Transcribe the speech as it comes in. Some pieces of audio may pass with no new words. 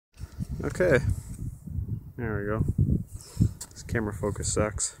Okay, there we go. This camera focus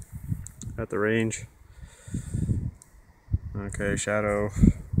sucks at the range. Okay, shadow.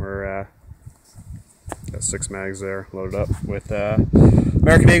 We're got 6 mags there loaded up with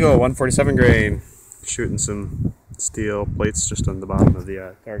American Eagle 147 grain, shooting some steel plates just on the bottom of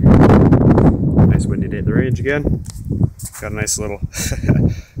the target. Nice windy day at the range again. Got a nice little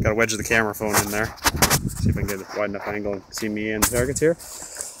got a wedge of the camera phone in there. See if I can get a wide enough angle and see me and the targets here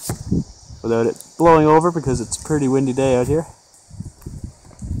without it blowing over, because it's a pretty windy day out here.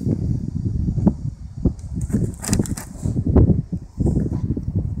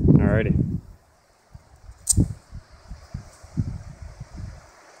 Alrighty.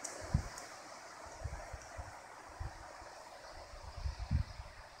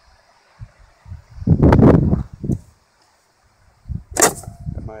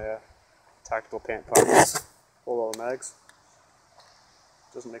 Got my tactical pant pockets full of all the mags.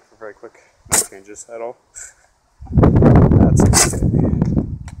 Doesn't make for very quick mag changes at all. That's okay.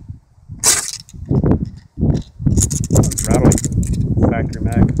 It's rattling. Factory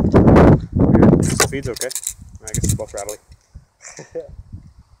mag. Weird. Still feeds okay. I guess it's both rattling.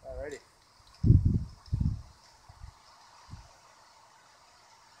 Alrighty.